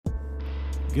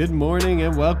Good morning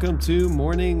and welcome to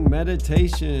Morning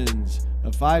Meditations,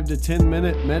 a 5 to 10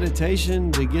 minute meditation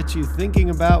to get you thinking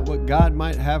about what God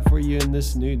might have for you in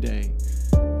this new day.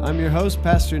 I'm your host,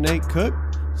 Pastor Nate Cook,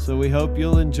 so we hope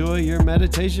you'll enjoy your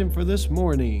meditation for this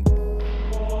morning.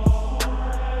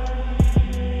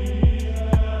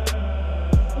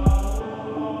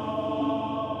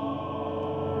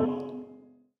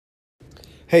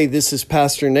 Hey, this is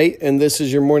Pastor Nate, and this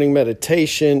is your morning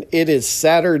meditation. It is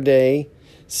Saturday,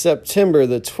 September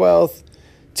the 12th,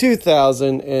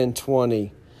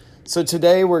 2020. So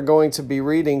today we're going to be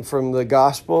reading from the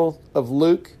Gospel of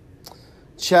Luke,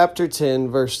 chapter 10,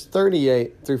 verse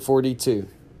 38 through 42.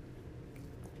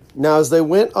 Now as they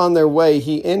went on their way,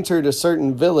 he entered a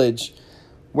certain village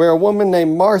where a woman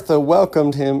named Martha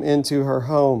welcomed him into her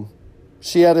home.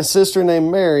 She had a sister named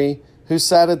Mary who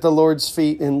sat at the Lord's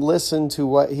feet and listened to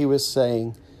what he was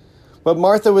saying. But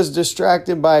Martha was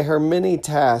distracted by her many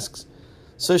tasks.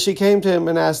 So she came to him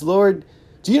and asked, "Lord,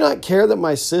 do you not care that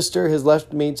my sister has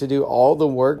left me to do all the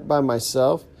work by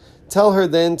myself? Tell her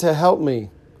then to help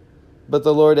me." But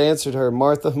the Lord answered her,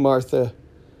 "Martha, Martha,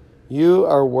 you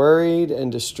are worried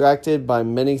and distracted by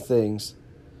many things.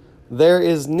 There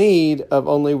is need of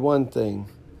only one thing.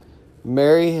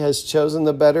 Mary has chosen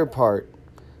the better part,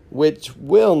 which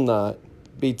will not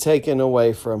be taken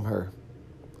away from her."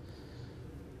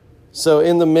 So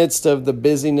in the midst of the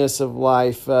busyness of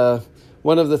life,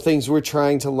 one of the things we're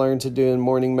trying to learn to do in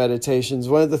morning meditations,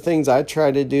 one of the things I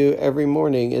try to do every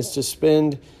morning is to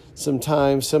spend some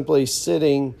time simply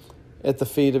sitting at the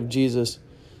feet of Jesus.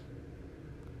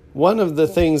 One of the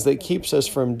things that keeps us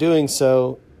from doing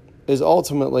so is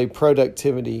ultimately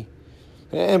productivity.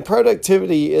 And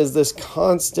productivity is this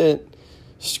constant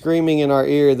screaming in our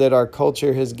ear that our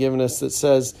culture has given us that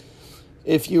says,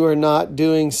 if you are not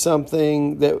doing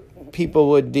something that people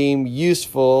would deem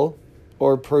useful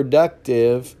or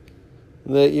productive,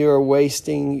 that you are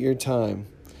wasting your time.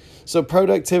 So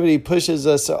productivity pushes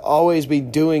us to always be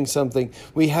doing something.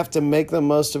 We have to make the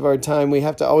most of our time. We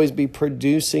have to always be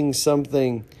producing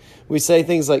something. We say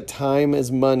things like time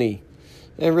is money.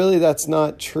 And really that's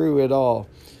not true at all.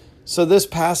 So this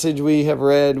passage we have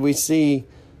read, we see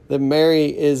that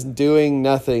Mary is doing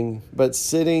nothing but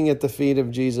sitting at the feet of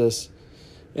Jesus.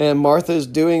 And Martha's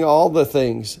doing all the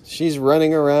things. She's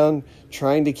running around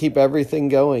trying to keep everything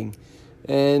going.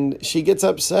 And she gets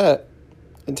upset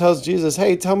and tells Jesus,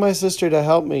 "Hey, tell my sister to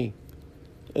help me."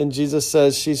 And Jesus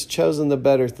says she's chosen the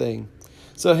better thing.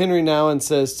 So Henry Nouwen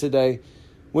says today,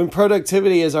 when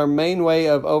productivity is our main way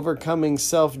of overcoming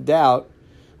self-doubt,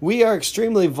 we are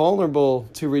extremely vulnerable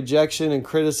to rejection and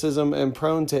criticism and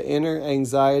prone to inner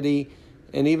anxiety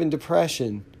and even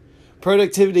depression.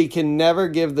 Productivity can never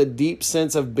give the deep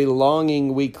sense of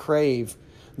belonging we crave.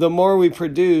 The more we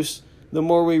produce, the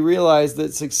more we realize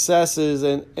that successes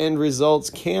and end results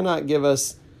cannot give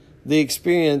us the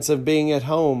experience of being at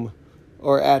home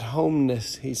or at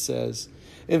homeness, he says.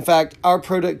 In fact, our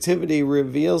productivity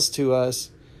reveals to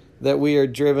us that we are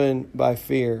driven by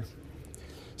fear.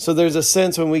 So there's a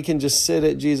sense when we can just sit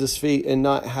at Jesus' feet and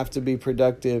not have to be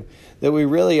productive, that we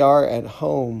really are at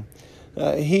home.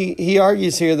 He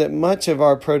argues here that much of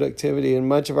our productivity and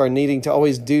much of our needing to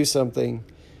always do something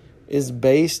is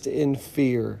based in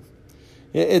fear.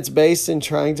 It's based in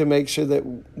trying to make sure that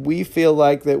we feel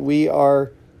like that we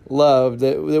are loved,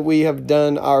 that we have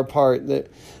done our part, that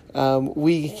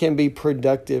we can be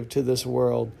productive to this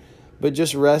world. But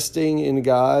just resting in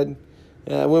God,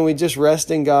 when we just rest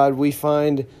in God, we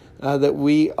find that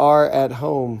we are at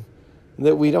home,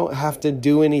 that we don't have to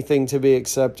do anything to be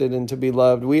accepted and to be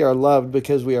loved. We are loved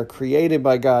because we are created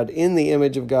by God in the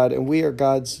image of God, and we are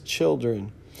God's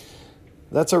children.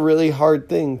 That's a really hard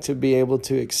thing to be able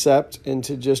to accept and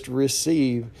to just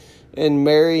receive. And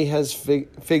Mary has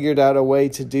figured out a way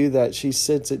to do that. She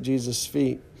sits at Jesus'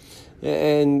 feet.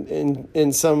 And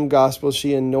in some gospels,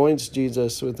 she anoints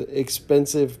Jesus with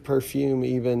expensive perfume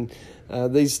even.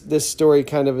 This story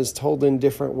kind of is told in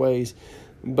different ways.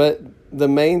 But the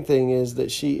main thing is that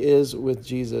she is with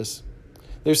Jesus.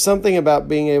 There's something about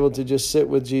being able to just sit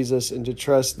with Jesus and to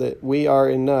trust that we are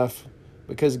enough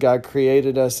because God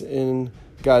created us in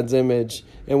God's image.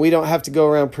 And we don't have to go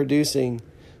around producing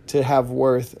to have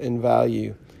worth and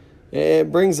value.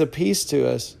 It brings a peace to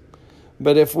us.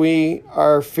 But if we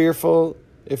are fearful,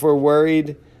 if we're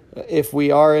worried, if we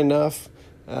are enough,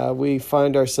 we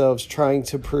find ourselves trying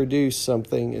to produce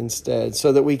something instead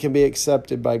so that we can be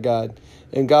accepted by God.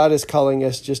 And God is calling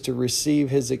us just to receive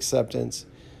his acceptance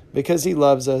because he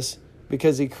loves us,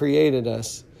 because he created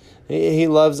us. He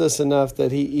loves us enough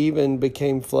that he even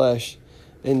became flesh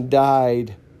and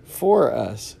died for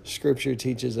us, Scripture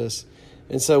teaches us.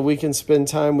 And so we can spend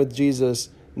time with Jesus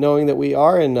knowing that we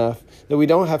are enough, that we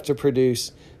don't have to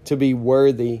produce to be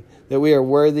worthy, that we are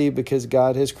worthy because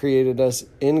God has created us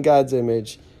in God's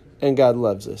image and God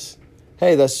loves us.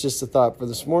 Hey, that's just a thought for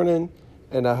this morning,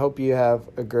 and I hope you have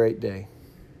a great day.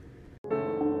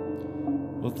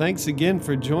 Well, thanks again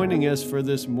for joining us for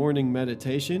this morning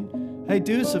meditation. Hey,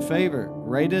 do us a favor,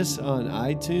 rate us on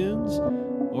iTunes,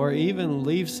 or even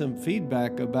leave some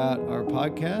feedback about our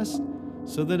podcast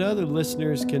so that other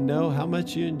listeners can know how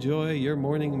much you enjoy your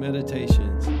morning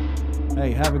meditations.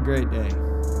 Hey, have a great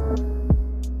day.